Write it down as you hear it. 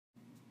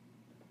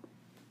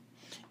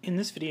In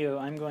this video,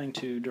 I'm going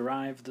to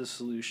derive the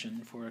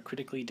solution for a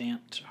critically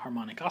damped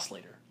harmonic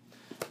oscillator.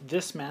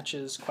 This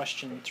matches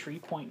question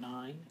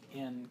 3.9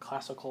 in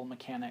classical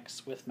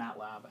mechanics with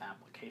MATLAB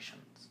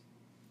applications.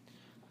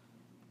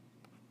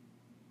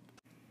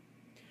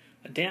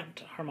 A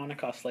damped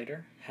harmonic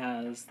oscillator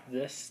has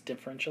this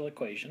differential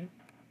equation,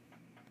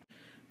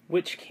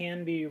 which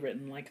can be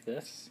written like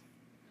this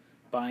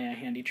by a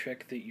handy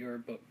trick that your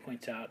book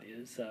points out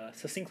is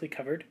succinctly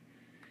covered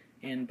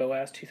in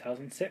Boas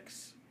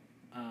 2006.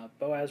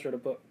 Boas wrote a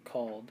book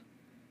called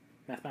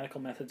Mathematical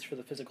Methods for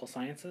the Physical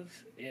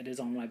Sciences. It is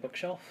on my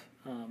bookshelf.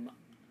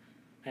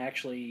 I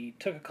actually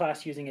took a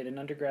class using it in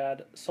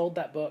undergrad, sold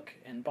that book,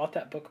 and bought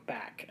that book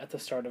back at the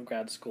start of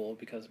grad school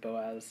because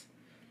Boas'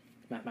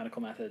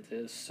 Mathematical Methods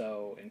is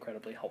so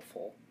incredibly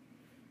helpful.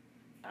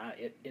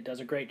 It does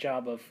a great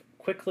job of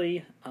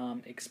quickly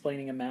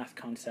explaining a math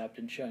concept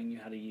and showing you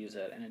how to use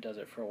it, and it does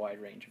it for a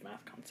wide range of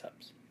math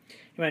concepts.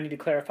 You might need to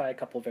clarify a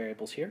couple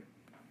variables here.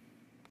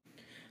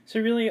 So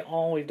really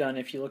all we've done,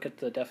 if you look at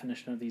the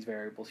definition of these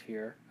variables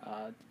here,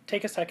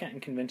 take a second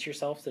and convince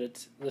yourself that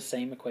it's the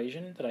same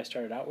equation that I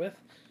started out with,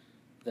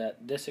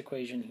 that this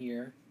equation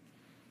here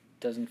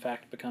does in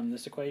fact become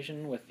this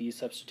equation with these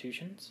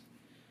substitutions.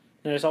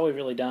 Notice all we've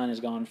really done is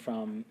gone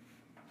from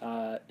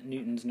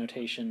Newton's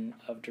notation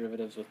of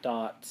derivatives with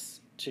dots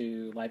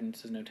to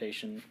Leibniz's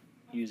notation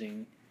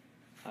using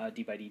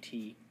d by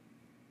dt.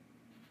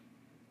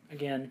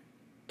 Again,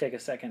 take a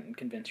second and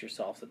convince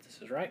yourself that this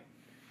is right.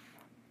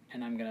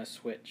 And I'm going to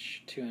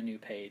switch to a new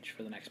page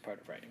for the next part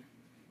of writing.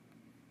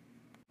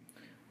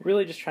 We're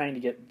really just trying to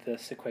get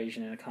this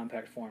equation in a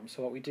compact form.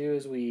 So what we do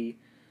is we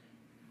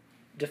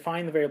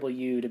define the variable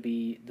u to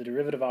be the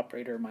derivative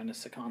operator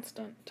minus a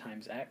constant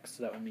times x.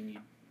 So that would mean you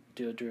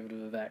do a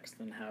derivative of x,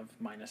 then have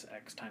minus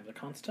x times a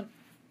constant.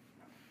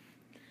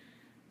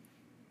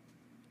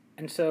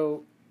 And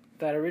so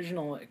that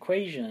original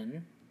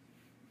equation,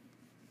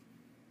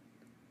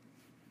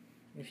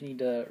 if you need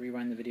to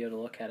rewind the video to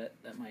look at it,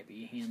 that might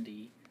be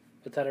handy.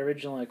 But that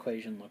original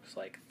equation looks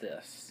like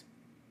this.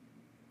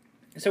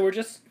 So we're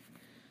just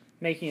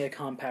making a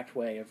compact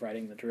way of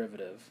writing the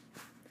derivative.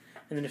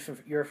 And then if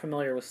you're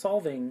familiar with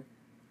solving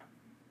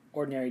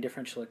ordinary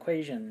differential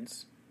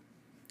equations,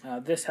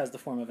 this has the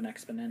form of an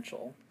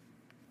exponential.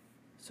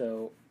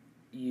 So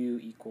u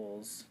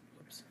equals,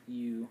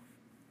 u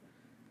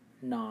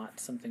naught,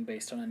 something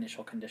based on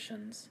initial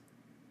conditions.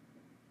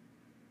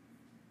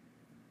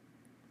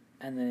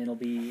 And then it'll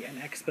be an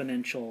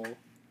exponential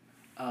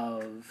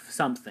of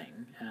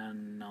something,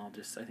 and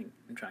I think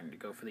I'm trying to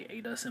go for the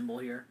eta symbol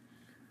here.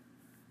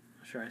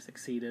 I'm sure I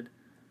succeeded.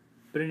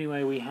 But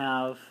anyway, we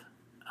have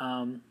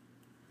an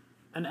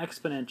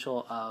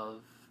exponential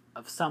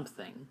of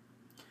something,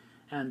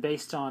 and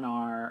based on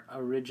our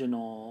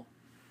original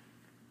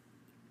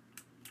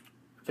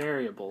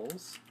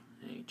variables,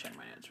 let me check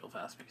my notes real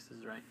fast because this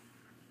is right.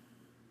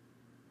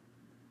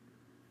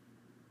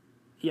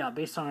 Yeah,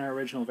 based on our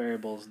original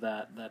variables,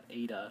 that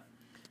eta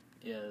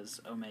is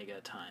omega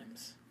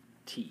times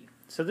t.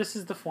 So this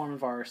is the form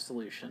of our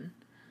solution,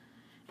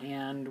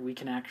 and we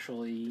can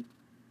actually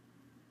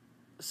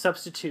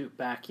substitute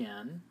back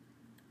in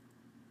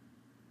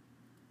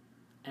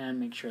and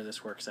make sure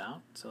this works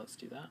out. So let's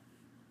do that.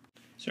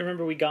 So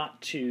remember, we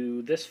got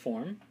to this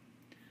form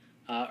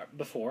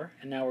before,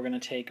 and now we're going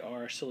to take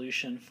our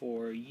solution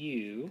for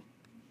u .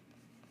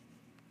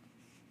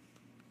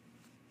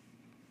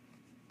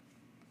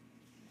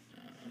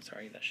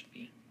 Sorry, that should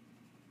be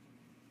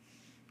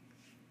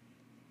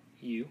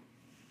u,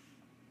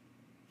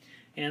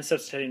 and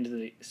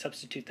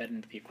substitute that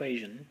into the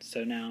equation.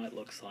 So now it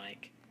looks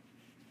like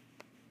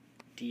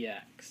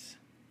dx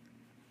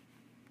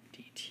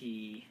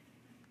dt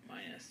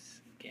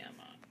minus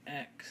gamma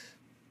x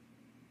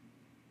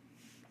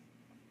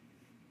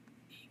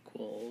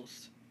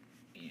equals,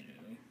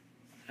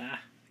 I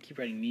keep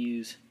writing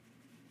mu's,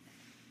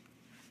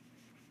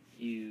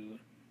 u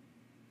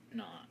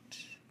naught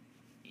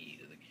e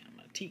to the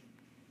gamma t.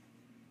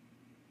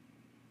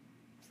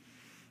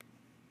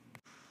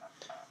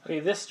 Okay,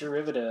 this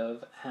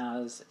derivative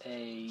has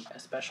a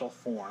special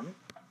form.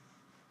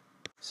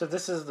 So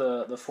this is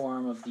the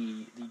form of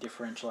the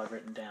differential I've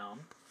written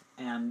down.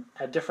 And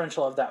a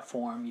differential of that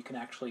form you can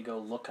actually go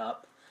look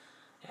up.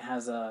 It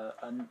has a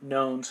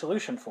known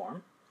solution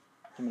form.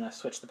 I'm going to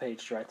switch the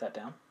page to write that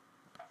down.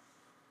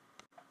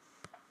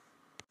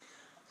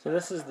 So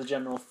this is the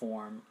general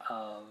form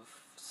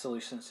of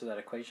solutions to that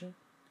equation.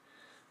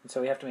 And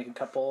so we have to make a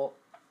couple,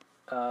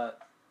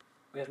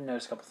 we have to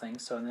notice a couple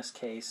things. So in this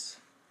case,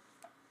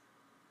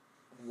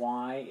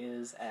 y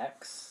is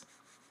x,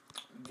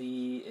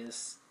 v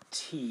is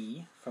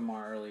t from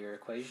our earlier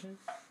equation,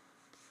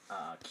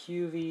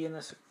 qv in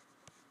this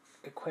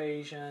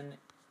equation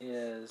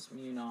is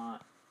mu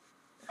naught,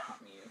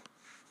 not mu,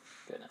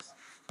 goodness,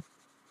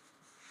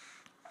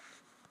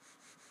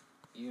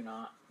 u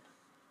naught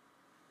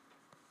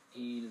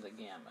e to the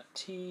gamma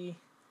t,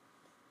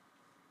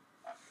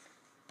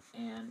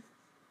 and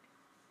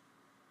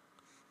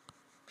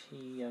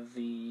p of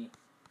v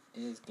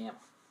is gamma.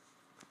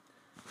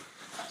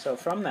 So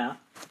from that,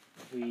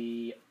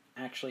 we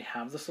actually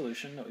have the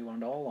solution that we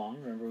wanted all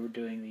along. Remember, we were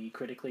doing the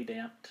critically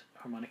damped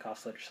harmonic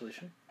oscillator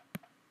solution.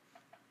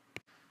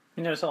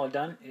 You notice all I've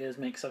done is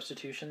make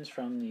substitutions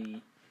from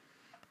the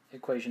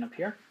equation up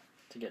here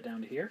to get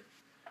down to here.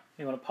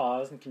 You want to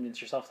pause and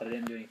convince yourself that I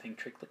didn't do anything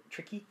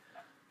tricky,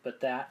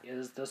 but that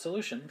is the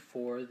solution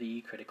for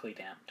the critically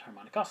damped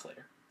harmonic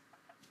oscillator.